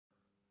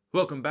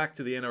Welcome back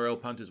to the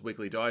NRL Punters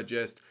Weekly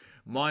Digest.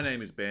 My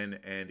name is Ben,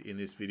 and in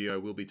this video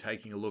we'll be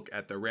taking a look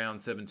at the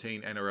Round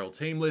 17 NRL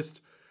team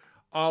list.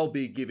 I'll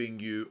be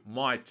giving you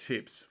my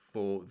tips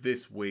for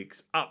this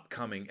week's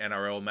upcoming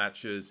NRL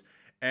matches,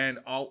 and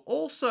I'll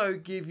also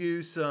give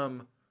you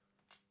some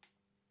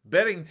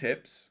betting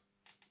tips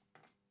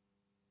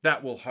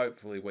that will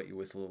hopefully wet your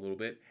whistle a little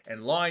bit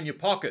and line your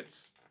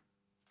pockets.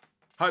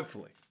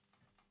 Hopefully.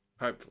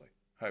 But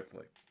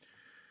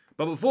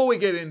before we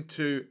get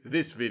into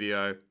this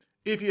video,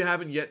 if you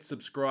haven't yet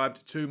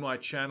subscribed to my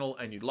channel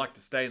and you'd like to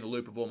stay in the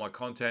loop of all my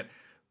content,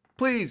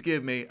 please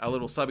give me a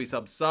little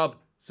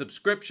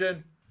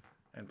subscription,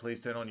 and please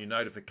turn on your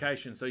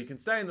notifications so you can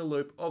stay in the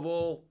loop of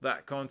all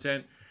that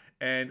content.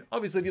 And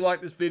obviously, if you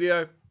like this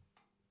video,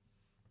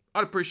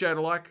 I'd appreciate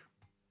a like.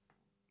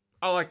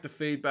 I like the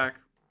feedback,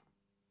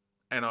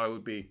 and I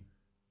would be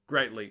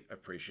greatly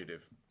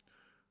appreciative.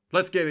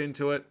 Let's get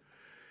into it.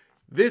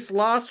 This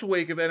last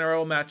week of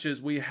NRL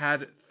matches, we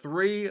had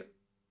 3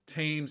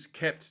 teams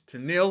kept to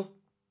nil.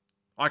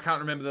 I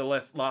can't remember the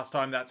last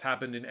time that's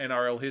happened in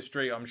NRL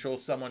history. I'm sure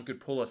someone could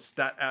pull a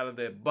stat out of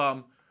their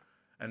bum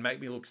and make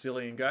me look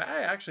silly and go,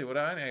 hey, actually, what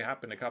only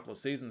happened a couple of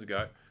seasons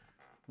ago.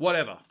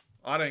 Whatever.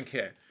 I don't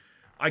care.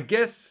 I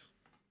guess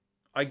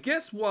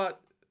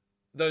what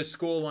those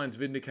scorelines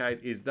vindicate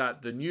is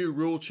that the new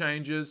rule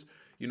changes,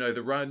 you know,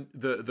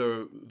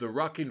 the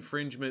ruck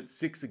infringement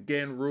 6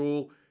 again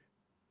rule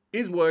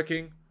is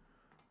working.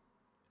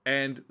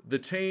 And the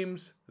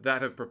teams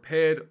that have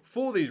prepared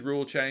for these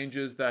rule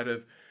changes, that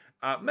have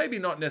maybe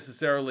not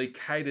necessarily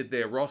catered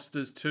their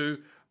rosters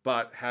to,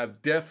 but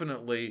have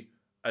definitely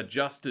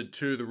adjusted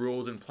to the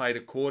rules and played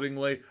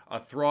accordingly,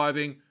 are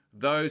thriving.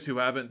 Those who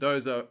haven't,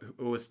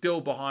 who are still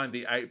behind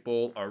the 8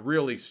 ball, are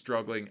really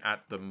struggling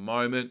at the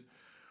moment.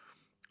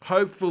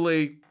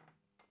 Hopefully,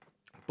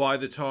 by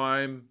the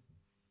time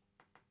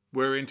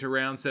we're into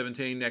round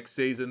 17 next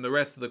season, the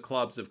rest of the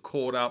clubs have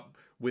caught up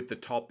with the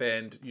top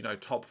end, you know,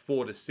 top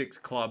 4 to 6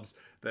 clubs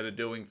that are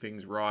doing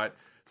things right,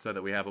 so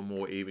that we have a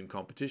more even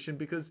competition.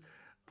 Because,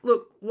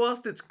 look,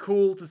 whilst it's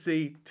cool to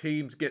see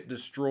teams get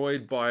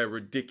destroyed by a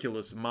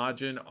ridiculous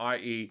margin,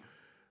 i.e.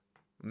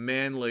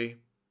 Manly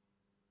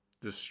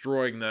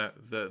destroying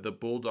the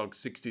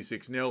Bulldogs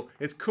 66-0,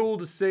 it's cool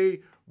to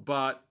see,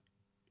 but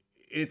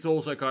it's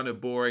also kind of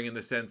boring in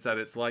the sense that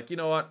it's like, you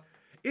know what,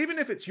 even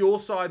if it's your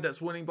side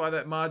that's winning by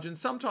that margin,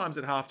 sometimes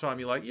at halftime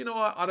you're like, you know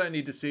what, I don't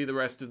need to see the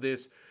rest of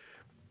this.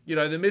 You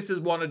know, the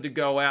missus wanted to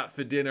go out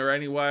for dinner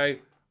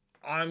anyway.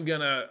 I'm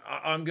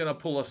gonna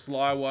pull a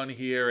sly one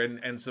here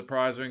and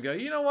surprise her and go,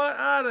 you know what?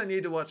 I don't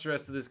need to watch the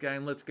rest of this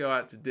game. Let's go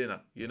out to dinner,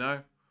 you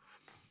know?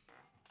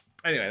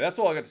 Anyway, that's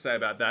all I got to say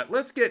about that.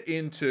 Let's get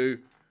into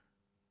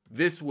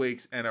this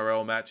week's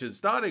NRL matches,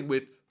 starting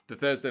with the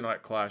Thursday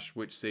night clash,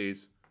 which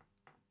sees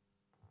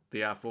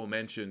the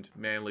aforementioned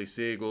Manly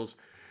Seagulls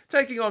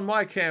taking on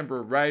my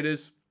Canberra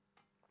Raiders.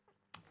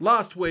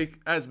 Last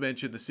week, as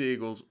mentioned, the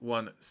Seagulls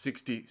won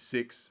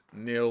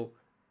 66-0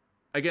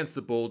 against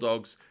the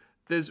Bulldogs.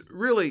 There's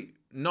really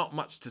not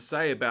much to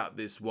say about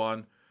this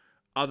one,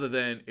 other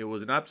than it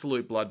was an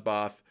absolute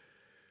bloodbath.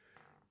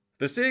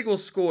 The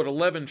Seagulls scored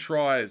 11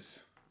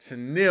 tries to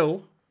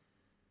nil.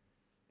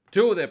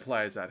 2 of their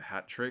players had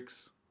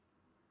hat-tricks.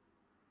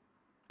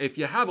 If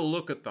you have a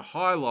look at the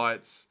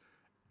highlights,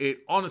 it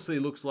honestly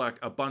looks like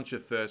a bunch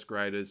of first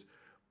graders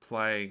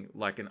playing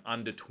like an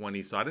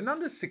under-20 side, an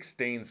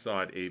under-16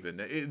 side even.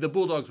 The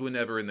Bulldogs were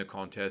never in the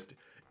contest.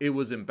 It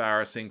was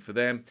embarrassing for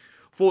them.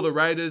 For the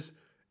Raiders,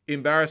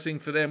 embarrassing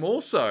for them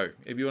also.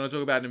 If you want to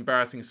talk about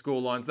embarrassing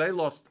scorelines, they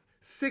lost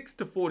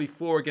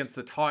 6-44 against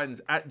the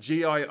Titans at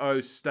GIO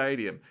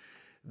Stadium.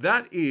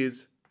 That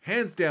is,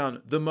 hands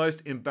down, the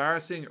most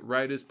embarrassing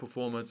Raiders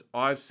performance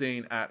I've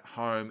seen at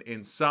home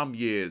in some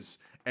years.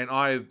 And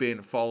I have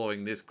been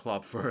following this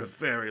club for a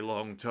very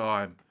long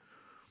time.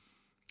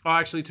 I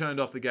actually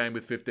turned off the game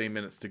with 15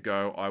 minutes to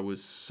go. I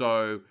was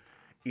so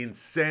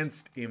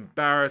incensed,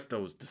 embarrassed. I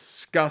was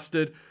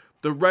disgusted.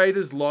 The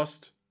Raiders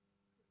missed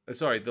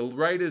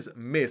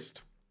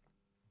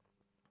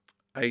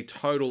a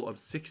total of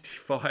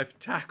 65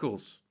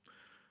 tackles.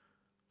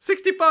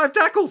 65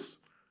 tackles!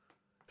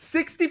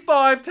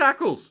 65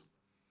 tackles!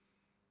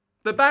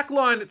 The back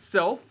line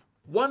itself,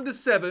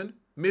 1-7,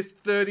 missed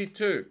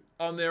 32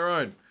 on their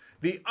own.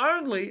 The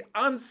only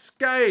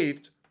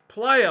unscathed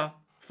player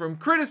from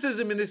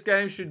criticism in this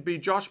game should be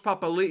Josh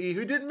Papali'i,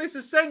 who didn't miss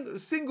a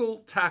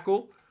single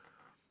tackle.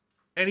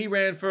 And he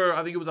ran for,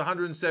 I think it was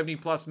 170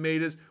 plus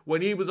meters.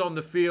 When he was on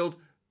the field,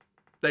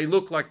 they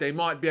looked like they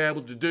might be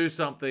able to do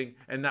something,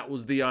 and that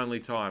was the only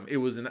time. It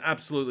was an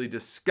absolutely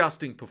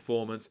disgusting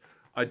performance.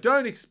 I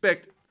don't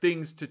expect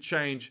things to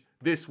change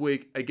this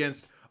week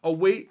against a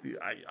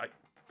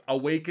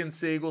weakened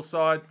Seagull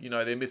side. You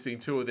know, they're missing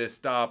 2 of their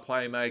star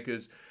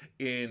playmakers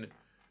in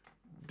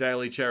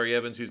Daly Cherry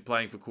Evans, who's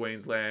playing for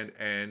Queensland,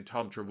 and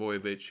Tom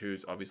Trbojevic,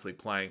 who's obviously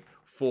playing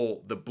for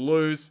the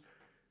Blues.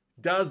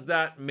 Does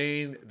that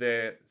mean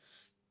they're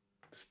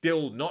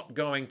still not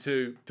going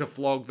to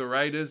flog the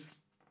Raiders?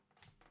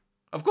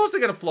 Of course they're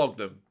going to flog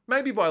them.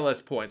 Maybe by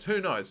less points. Who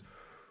knows?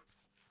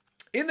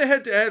 In the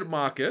head-to-head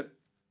market,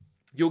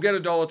 you'll get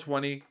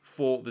 $1.20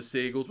 for the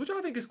Seagulls, which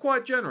I think is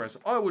quite generous.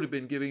 I would have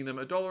been giving them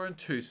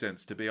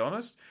 $1.02, to be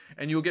honest.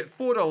 And you'll get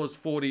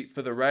 $4.40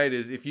 for the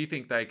Raiders if you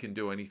think they can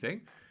do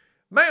anything.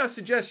 May I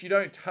suggest you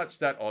don't touch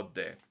that odd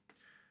there?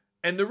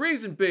 And the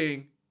reason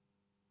being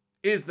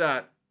is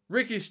that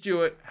Ricky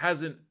Stewart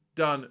hasn't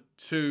done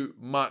too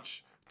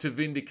much to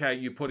vindicate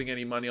you putting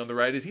any money on the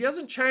Raiders. He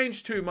hasn't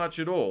changed too much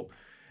at all.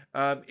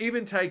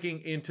 Even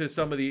taking into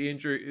some of the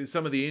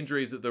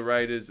injuries that the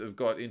Raiders have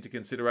got into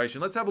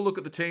consideration. Let's have a look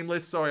at the team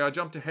list. Sorry, I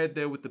jumped ahead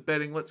there with the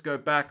betting. Let's go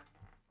back.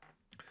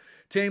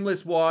 Team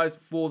list wise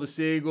for the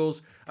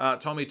Seagulls,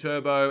 Tommy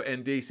Turbo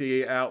and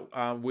DCE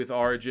out with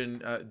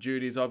Origin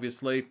duties,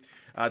 obviously.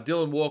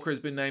 Dylan Walker has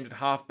been named at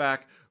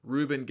halfback.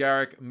 Ruben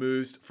Garrick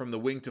moves from the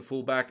wing to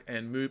fullback,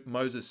 and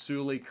Moses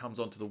Suley comes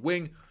onto the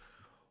wing.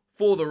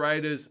 For the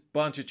Raiders,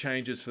 bunch of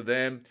changes for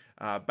them.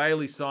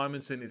 Bailey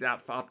Simonson is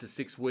out for up to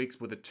 6 weeks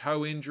with a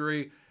toe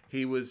injury.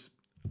 His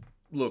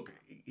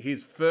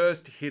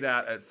first hit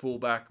out at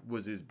fullback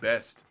was his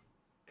best.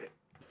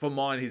 For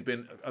mine, he's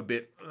been a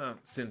bit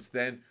since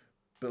then.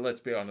 But let's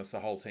be honest, the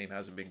whole team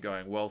hasn't been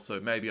going well, so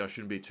maybe I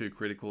shouldn't be too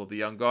critical of the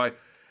young guy.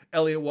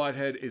 Elliott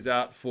Whitehead is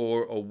out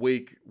for a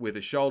week with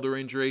a shoulder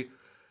injury.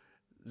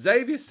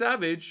 Xavier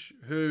Savage,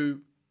 who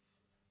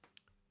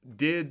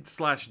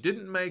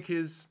didn't make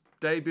his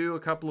debut a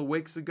couple of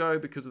weeks ago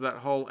because of that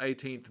whole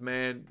 18th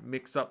man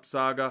mix-up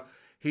saga.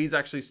 He's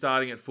actually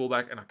starting at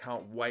fullback, and I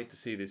can't wait to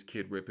see this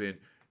kid rip in.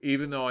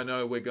 Even though I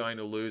know we're going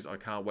to lose, I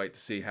can't wait to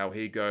see how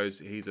he goes.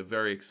 He's a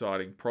very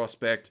exciting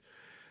prospect.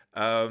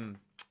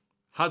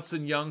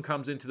 Hudson Young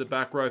comes into the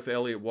back row for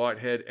Elliott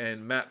Whitehead,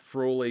 and Matt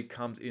Frawley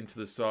comes into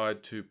the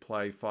side to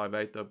play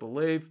 5'8", I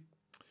believe.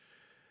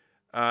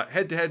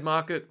 Head-to-head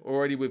market,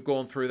 already we've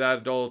gone through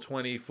that.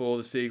 $1.20 for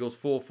the Seagulls,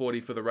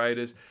 $4.40 for the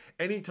Raiders.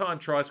 Anytime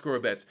try scorer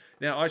bets.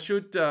 Now, I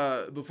should,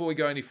 before we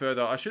go any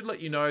further, I should let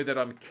you know that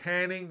I'm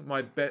canning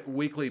my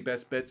weekly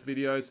best bets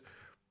videos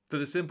for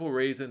the simple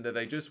reason that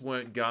they just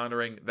weren't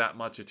garnering that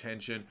much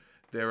attention.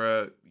 There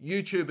are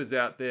YouTubers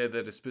out there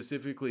that are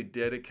specifically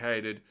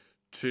dedicated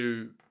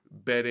to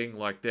betting,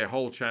 like their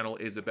whole channel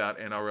is about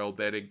NRL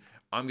betting.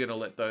 I'm going to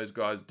let those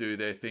guys do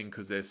their thing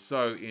because they're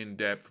so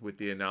in-depth with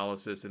the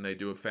analysis and they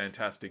do a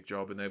fantastic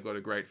job and they've got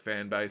a great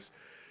fan base.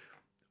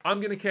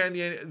 I'm going to can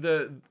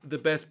the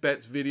best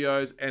bets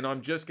videos, and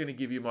I'm just going to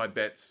give you my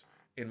bets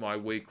in my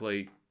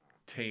weekly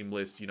team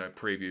list,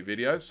 preview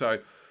video. So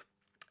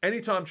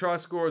anytime try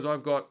scorers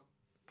I've got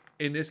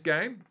in this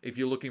game, if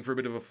you're looking for a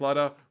bit of a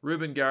flutter,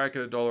 Ruben Garrick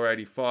at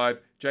 $1.85,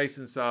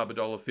 Jason Saab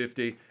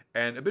 $1.50,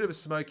 and a bit of a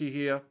smoky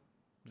here,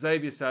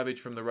 Xavier Savage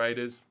from the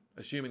Raiders,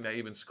 assuming they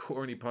even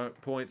score any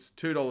points,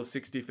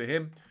 $2.60 for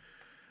him.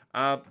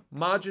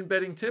 Margin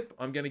betting tip,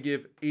 I'm going to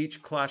give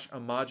each clash a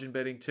margin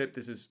betting tip.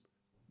 This is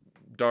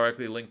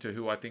directly linked to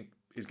who I think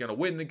is going to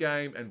win the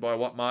game and by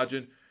what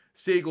margin.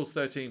 Seagulls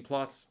 13+,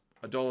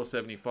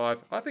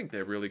 $1.75. I think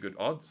they're really good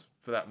odds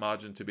for that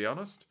margin, to be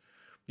honest.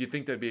 You'd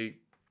think they'd be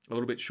a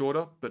little bit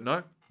shorter, but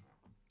no.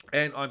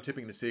 And I'm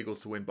tipping the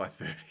Seagulls to win by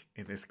 30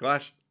 in this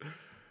clash.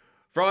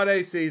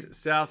 Friday sees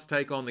Souths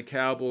take on the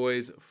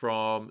Cowboys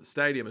from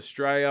Stadium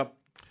Australia.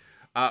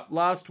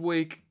 Last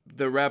week,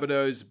 the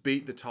Rabbitohs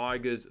beat the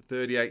Tigers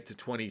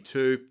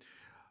 38-22.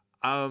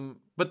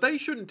 But they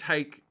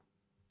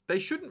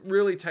shouldn't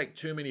really take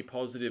too many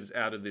positives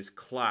out of this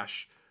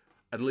clash,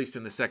 at least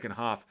in the second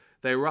half.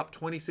 They were up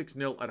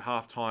 26-0 at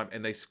halftime,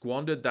 and they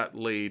squandered that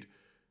lead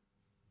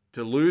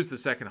to lose the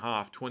second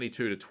half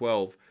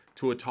 22-12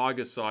 to a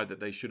Tigers side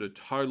that they should have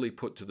totally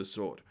put to the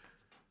sword.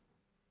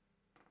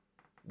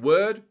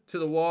 Word to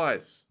the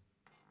wise,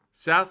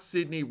 South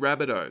Sydney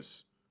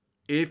Rabbitohs,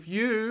 if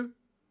you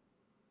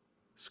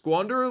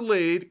squander a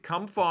lead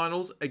come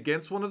finals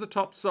against one of the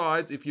top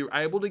sides, if you're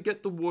able to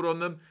get the wood on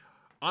them,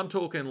 I'm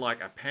talking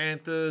like a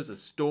Panthers, a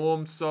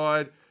Storm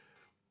side.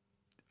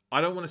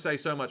 I don't want to say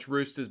so much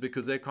Roosters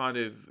because they're kind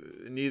of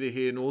neither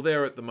here nor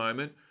there at the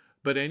moment.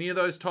 But any of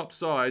those top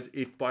sides,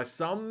 if by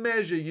some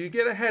measure you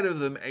get ahead of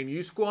them and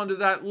you squander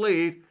that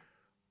lead,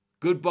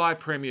 goodbye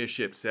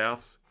Premiership,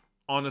 Souths.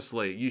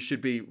 Honestly, you should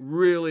be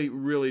really,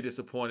 really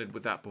disappointed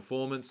with that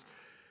performance.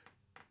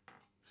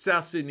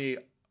 South Sydney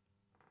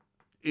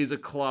is a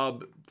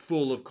club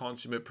full of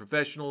consummate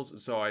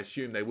professionals, so I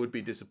assume they would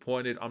be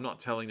disappointed. I'm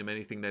not telling them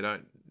anything they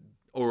don't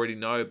already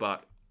know,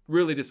 but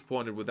really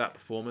disappointed with that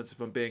performance, if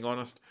I'm being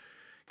honest.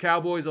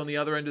 Cowboys on the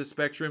other end of the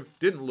spectrum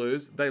didn't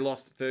lose. They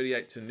lost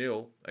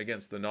 38-0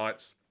 against the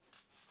Knights.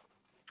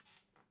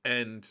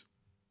 And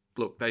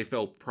look, they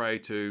fell prey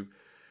to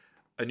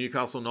a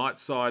Newcastle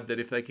Knights side that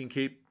if they can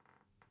keep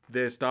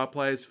their star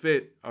players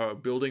fit, are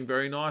building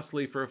very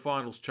nicely for a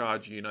finals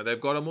charge. They've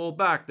got them all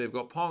back. They've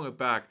got Ponga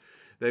back.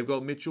 They've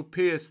got Mitchell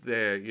Pearce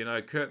there.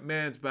 Kurt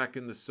Mann's back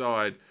in the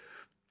side.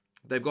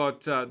 They've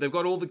got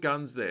all the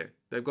guns there.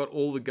 They've got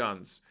all the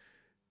guns.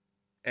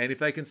 And if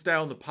they can stay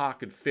on the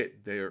park and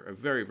fit, they're a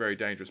very, very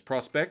dangerous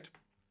prospect.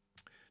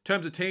 In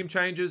terms of team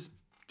changes,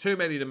 too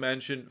many to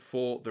mention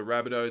for the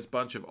Rabbitohs.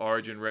 Bunch of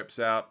Origin reps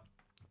out.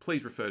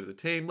 Please refer to the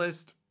team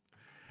list.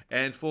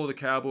 And for the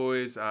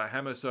Cowboys,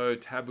 Hamiso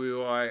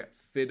Tabuai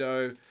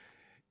Fido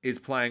is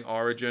playing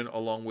Origin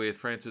along with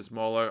Francis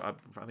Molo.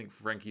 I think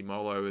Frankie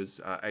Molo is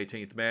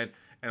 18th man.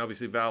 And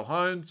obviously Val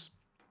Holmes,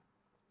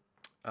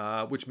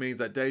 which means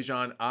that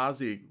Dejan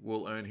Arzi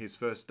will earn his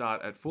first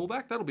start at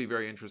fullback. That'll be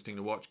very interesting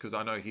to watch because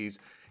I know he's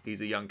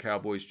a young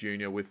Cowboys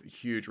junior with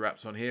huge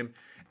raps on him.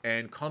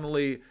 And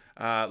Connolly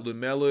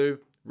Lumelu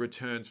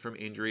returns from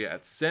injury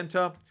at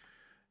centre.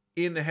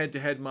 In the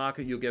head-to-head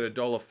market, you'll get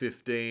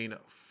 $1.15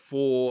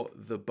 for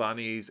the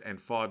Bunnies and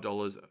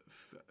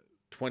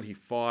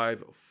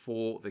 $5.25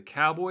 for the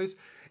Cowboys.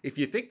 If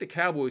you think the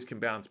Cowboys can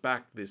bounce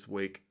back this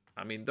week,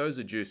 I mean, those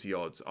are juicy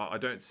odds. I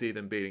don't see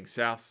them beating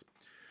Souths.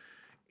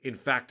 In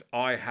fact,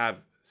 I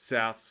have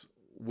Souths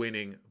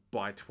winning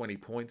by 20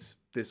 points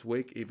this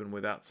week, even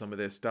without some of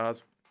their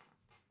stars.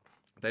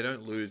 They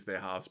don't lose their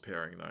halves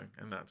pairing, though,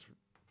 and that's,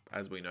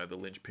 as we know, the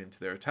linchpin to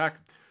their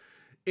attack.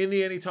 In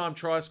the anytime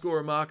try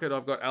scorer market,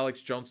 I've got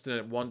Alex Johnston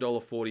at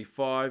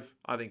 $1.45.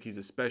 I think he's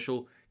a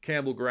special.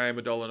 Campbell Graham,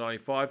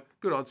 $1.95.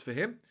 Good odds for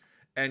him.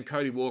 And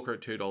Cody Walker at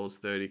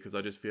 $2.30 because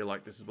I just feel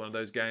like this is one of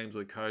those games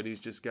where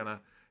Cody's just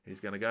he's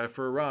gonna go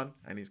for a run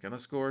and he's gonna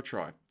score a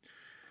try.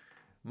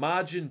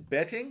 Margin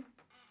betting,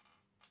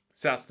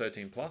 South's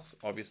 13 plus.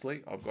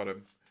 Obviously, I've got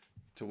him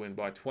to win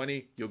by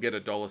 20. You'll get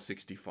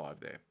 $1.65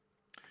 there.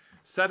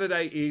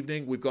 Saturday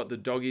evening, we've got the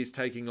Doggies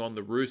taking on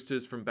the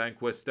Roosters from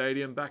Bankwest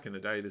Stadium. Back in the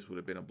day, this would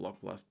have been a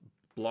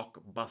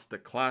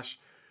blockbuster clash.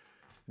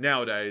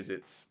 Nowadays,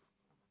 it's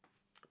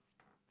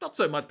not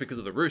so much because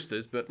of the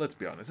Roosters, but let's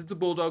be honest, it's the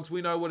Bulldogs.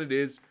 We know what it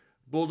is.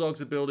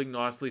 Bulldogs are building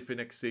nicely for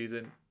next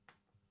season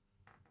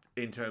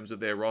in terms of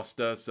their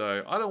roster,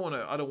 so I don't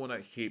want to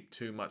heap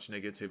too much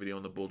negativity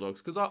on the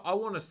Bulldogs because I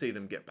want to see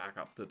them get back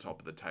up to the top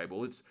of the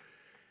table. It's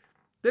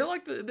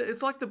like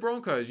the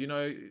Broncos, you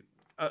know.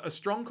 A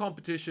strong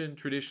competition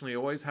traditionally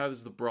always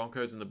has the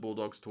Broncos and the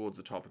Bulldogs towards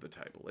the top of the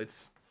table. It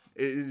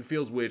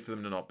feels weird for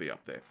them to not be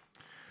up there.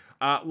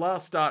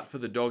 Last start for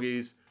the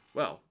Doggies,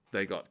 well,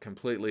 they got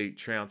completely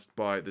trounced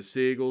by the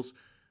Seagulls.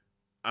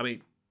 I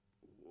mean,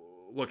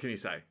 what can you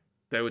say?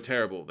 They were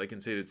terrible. They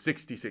conceded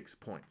 66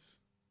 points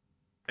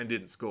and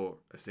didn't score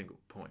a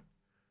single point.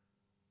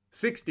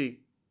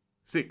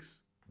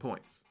 66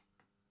 points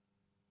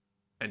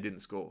and didn't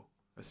score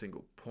a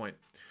single point.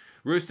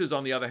 Roosters,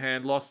 on the other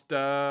hand, lost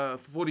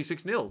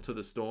 46-0 to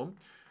the Storm.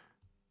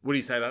 What do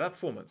you say about that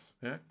performance?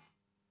 Yeah?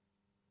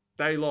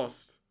 They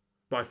lost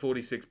by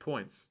 46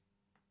 points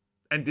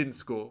and didn't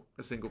score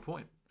a single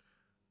point.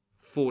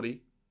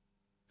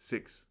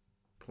 46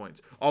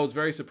 points. I was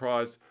very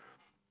surprised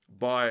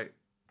by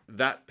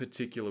that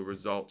particular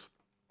result.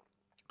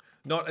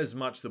 Not as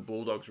much the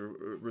Bulldogs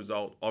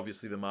result.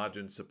 Obviously, the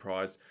margin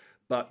surprised.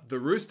 But the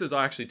Roosters,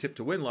 I actually tipped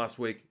to win last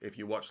week, if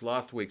you watched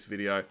last week's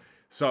video.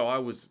 So I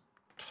was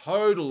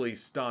totally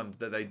stunned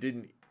that they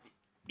didn't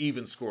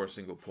even score a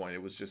single point.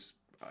 It was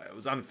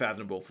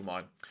unfathomable for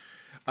mine.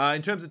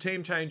 In terms of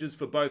team changes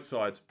for both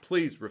sides,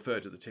 please refer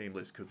to the team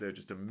list because there are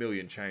just a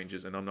million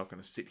changes and I'm not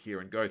going to sit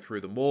here and go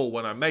through them all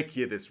when I make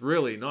you this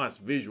really nice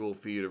visual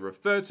for you to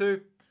refer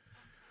to.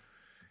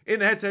 In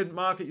the head-to-head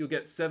market, you'll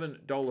get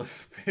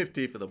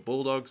 $7.50 for the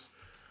Bulldogs.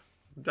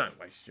 Don't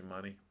waste your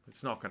money.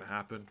 It's not going to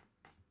happen.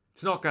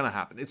 It's not going to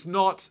happen. It's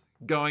not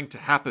going to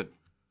happen.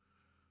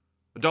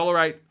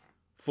 $1.08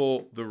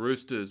 for the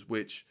Roosters,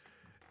 which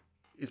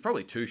is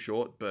probably too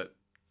short, but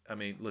I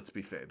mean, let's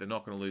be fair. They're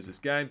not going to lose this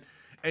game.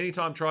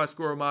 Anytime try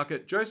scorer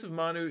market, Joseph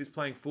Manu is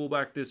playing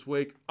fullback this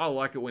week. I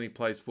like it when he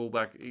plays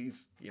fullback.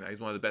 He's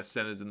one of the best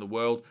centers in the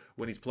world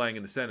when he's playing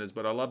in the centers,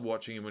 but I love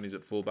watching him when he's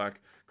at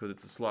fullback because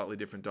it's a slightly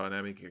different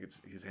dynamic. He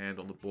gets his hand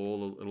on the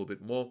ball a little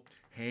bit more.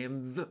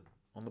 Hands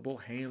on the ball,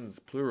 hands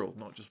plural,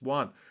 not just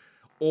one.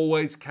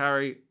 Always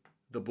carry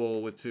the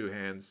ball with two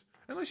hands,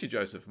 unless you're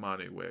Joseph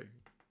Manu, where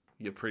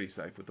you're pretty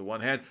safe with the one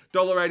hand.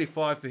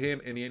 $1.85 for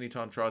him in the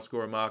anytime try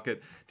scorer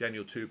market.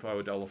 Daniel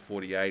Tupou,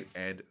 $1.48.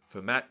 And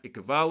for Matt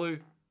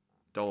Ikavalu,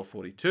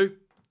 $1.42.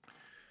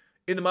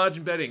 In the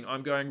margin betting,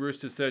 I'm going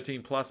Roosters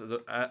 13 plus at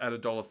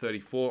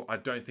 $1.34. I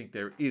don't think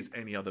there is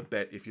any other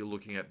bet if you're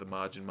looking at the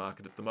margin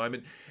market at the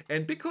moment.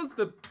 And because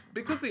the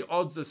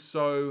odds are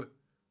so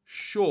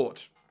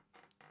short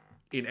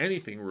in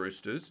anything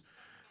Roosters,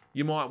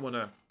 you might want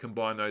to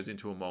combine those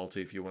into a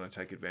multi if you want to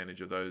take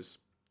advantage of those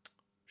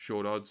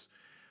short odds.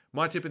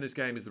 My tip in this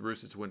game is the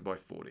Roosters to win by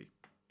 40.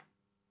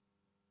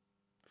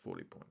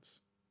 40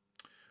 points.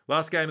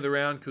 Last game of the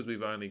round, because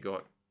we've only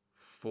got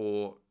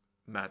 4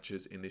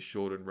 matches in this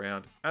shortened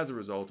round as a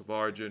result of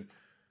Origin.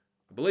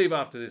 I believe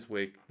after this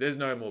week, there's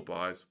no more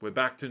buys. We're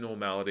back to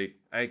normality.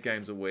 8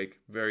 games a week.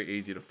 Very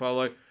easy to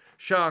follow.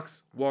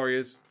 Sharks,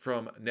 Warriors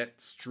from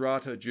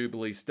Netstrata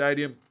Jubilee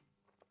Stadium.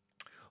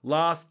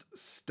 Last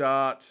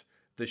start,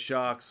 the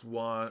Sharks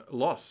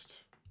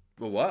lost.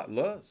 Well, what?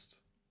 Lost.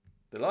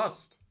 They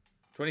lost.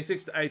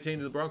 26-18 to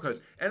the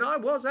Broncos. And I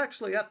was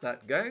actually at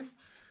that game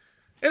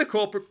in a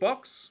corporate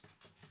box.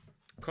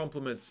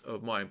 Compliments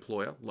of my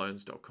employer,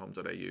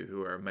 loans.com.au,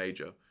 who are a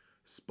major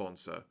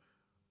sponsor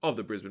of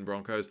the Brisbane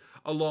Broncos,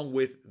 along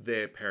with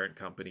their parent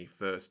company,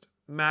 First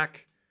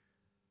Mac.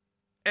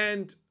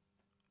 And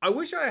I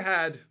wish I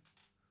had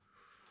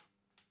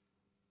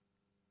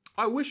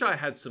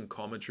some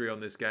commentary on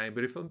this game,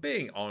 but if I'm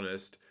being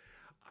honest,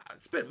 I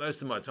spent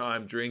most of my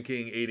time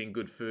drinking, eating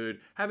good food,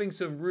 having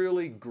some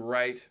really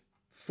great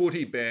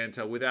footy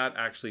banter without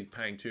actually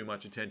paying too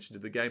much attention to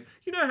the game.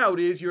 You know how it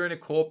is, you're in a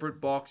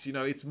corporate box, you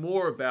know, it's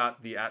more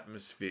about the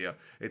atmosphere.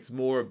 It's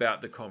more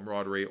about the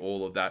camaraderie,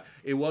 all of that.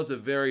 It was a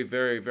very,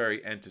 very,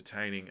 very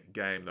entertaining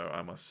game, though,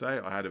 I must say.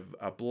 I had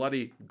a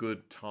bloody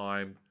good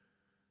time,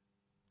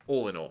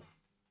 all in all,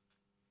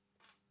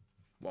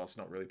 whilst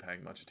not really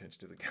paying much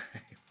attention to the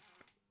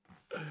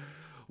game.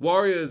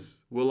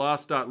 Warriors were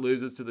last start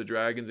losers to the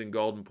Dragons in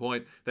Golden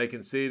Point. They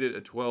conceded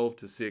a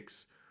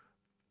 12-6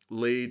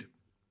 lead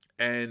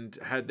and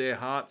had their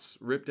hearts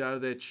ripped out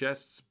of their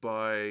chests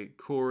by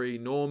Corey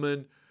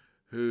Norman,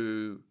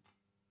 who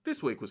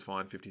this week was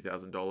fined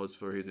 $50,000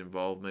 for his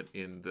involvement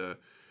in the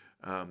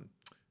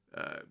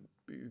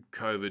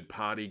COVID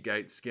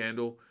Partygate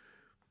scandal,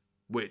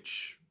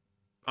 which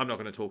I'm not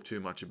going to talk too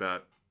much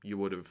about. You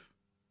would have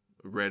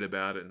read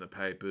about it in the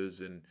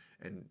papers and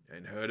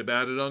heard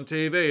about it on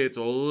TV. It's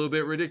all a little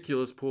bit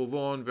ridiculous. Paul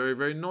Vaughan, very,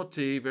 very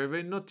naughty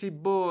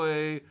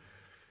boy.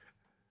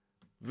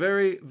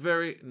 Very,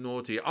 very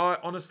naughty.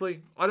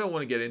 Honestly, I don't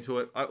want to get into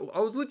it. I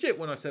was legit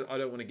when I said I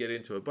don't want to get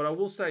into it, but I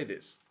will say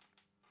this,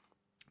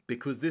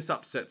 because this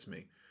upsets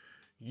me.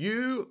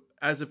 You,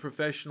 as a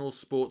professional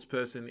sports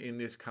person in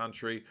this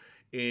country,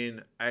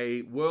 in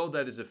a world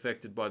that is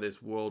affected by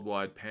this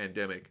worldwide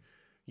pandemic,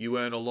 you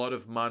earn a lot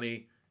of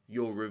money,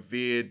 you're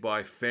revered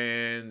by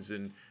fans,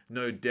 and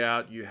no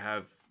doubt you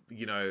have,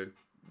 you know,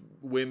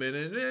 women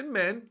and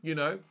men, you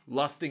know,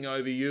 lusting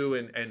over you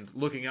and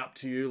looking up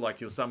to you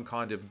like you're some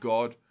kind of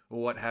god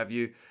or what have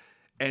you.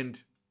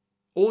 And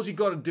all you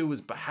got to do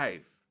is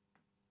behave.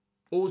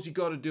 All you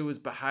got to do is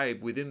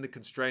behave within the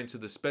constraints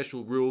of the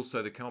special rules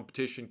so the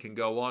competition can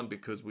go on,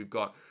 because we've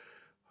got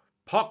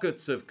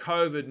pockets of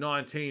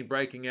COVID-19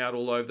 breaking out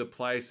all over the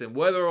place, and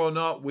whether or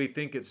not we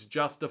think it's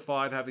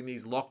justified having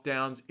these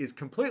lockdowns is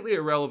completely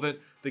irrelevant.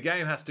 The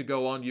game has to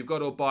go on. You've got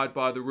to abide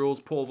by the rules.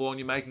 Paul Vaughan,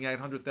 you're making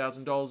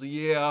 $800,000 a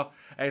year.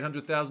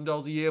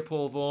 $800,000 a year,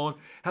 Paul Vaughan.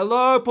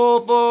 Hello, Paul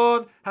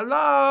Vaughan.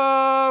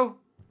 Hello.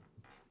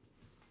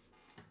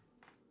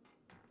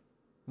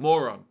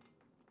 Moron.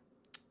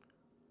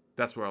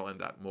 That's where I'll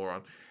end that.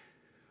 Moron.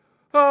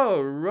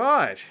 All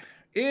right.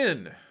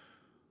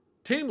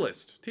 Team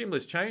list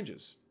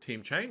changes.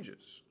 Team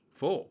changes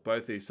for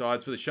both these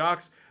sides. For the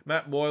Sharks,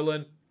 Matt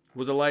Moylan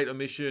was a late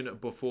omission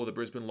before the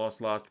Brisbane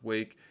loss last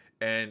week,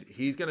 and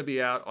he's going to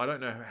be out, I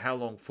don't know how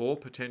long for,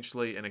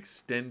 potentially an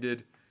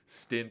extended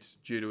stint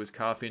due to his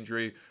calf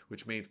injury,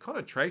 which means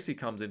Connor Tracy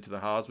comes into the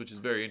halves, which is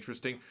very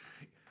interesting.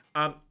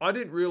 I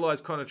didn't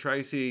realise Connor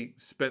Tracy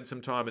spent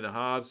some time in the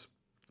halves.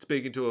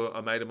 Speaking to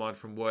a mate of mine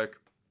from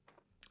work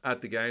at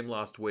the game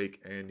last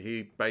week, and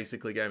he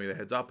basically gave me the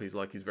heads up. He's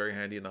like, he's very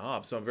handy in the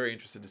halves. So I'm very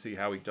interested to see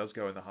how he does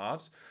go in the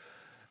halves.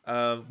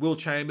 Will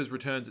Chambers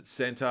returns at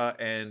centre,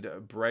 and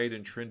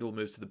Braden Trindle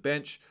moves to the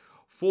bench.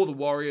 For the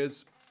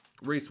Warriors,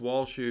 Reece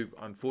Walsh, who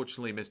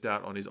unfortunately missed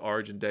out on his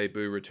Origin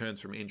debut,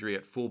 returns from injury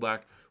at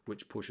fullback,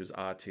 which pushes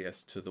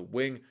RTS to the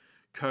wing.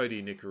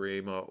 Cody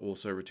Nikorima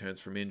also returns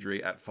from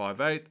injury at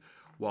 5'8",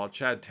 while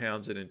Chad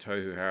Townsend and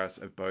Tohu Harris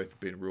have both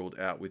been ruled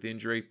out with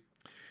injury.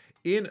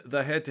 In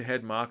the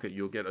head-to-head market,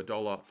 you'll get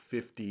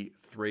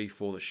 $1.53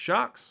 for the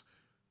Sharks,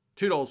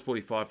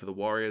 $2.45 for the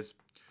Warriors.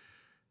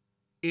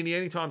 In the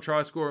anytime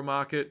try scorer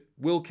market,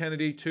 Will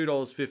Kennedy,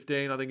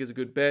 $2.15, I think is a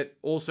good bet.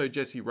 Also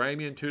Jesse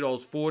Ramian,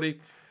 $2.40.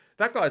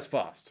 That guy's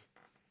fast.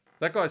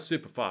 That guy's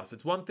super fast.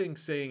 It's one thing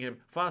seeing him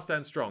fast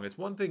and strong. It's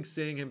one thing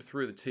seeing him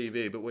through the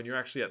TV, but when you're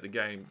actually at the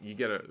game, you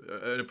get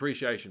an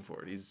appreciation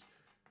for it. He's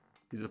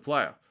a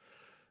player.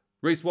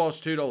 Reece Walsh,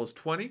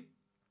 $2.20.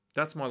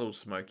 That's my little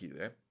smoky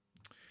there.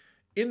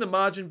 In the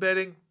margin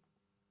betting,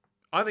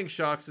 I think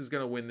Sharks is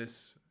going to win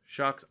this.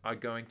 Sharks are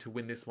going to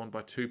win this one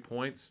by 2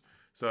 points.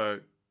 So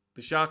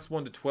the Sharks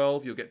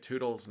 1-12, you'll get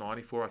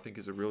 $2.94, I think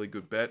is a really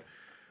good bet.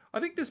 I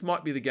think this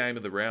might be the game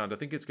of the round. I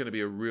think it's going to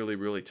be a really,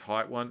 really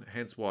tight one,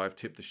 hence why I've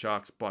tipped the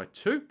Sharks by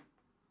 2.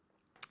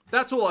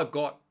 That's all I've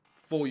got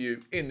for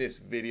you in this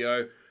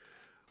video.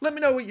 Let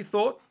me know what you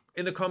thought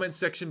in the comments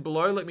section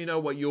below. Let me know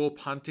what you're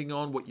punting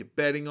on, what you're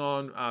betting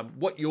on,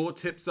 what your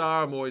tips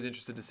are. I'm always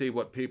interested to see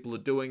what people are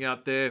doing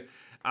out there.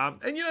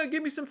 And, you know,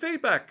 give me some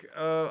feedback.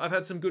 I've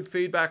had some good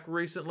feedback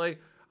recently.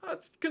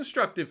 It's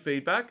constructive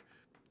feedback.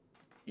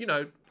 You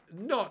know,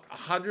 not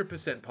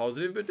 100%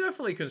 positive, but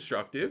definitely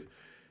constructive.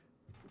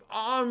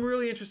 I'm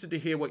really interested to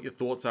hear what your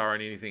thoughts are on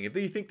anything. If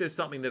you think there's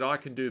something that I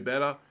can do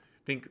better,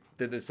 think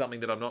that there's something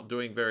that I'm not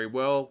doing very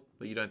well,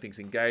 that you don't think is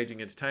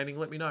engaging, entertaining,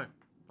 let me know.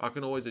 I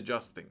can always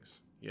adjust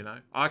things, you know.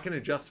 I can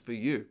adjust for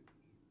you.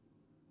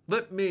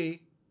 Let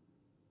me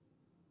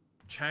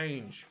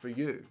change for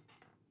you.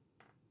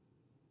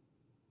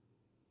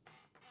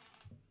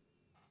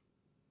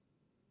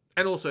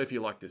 And also, if you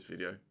like this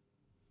video,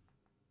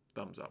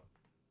 thumbs up.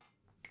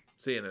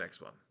 See you in the next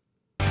one.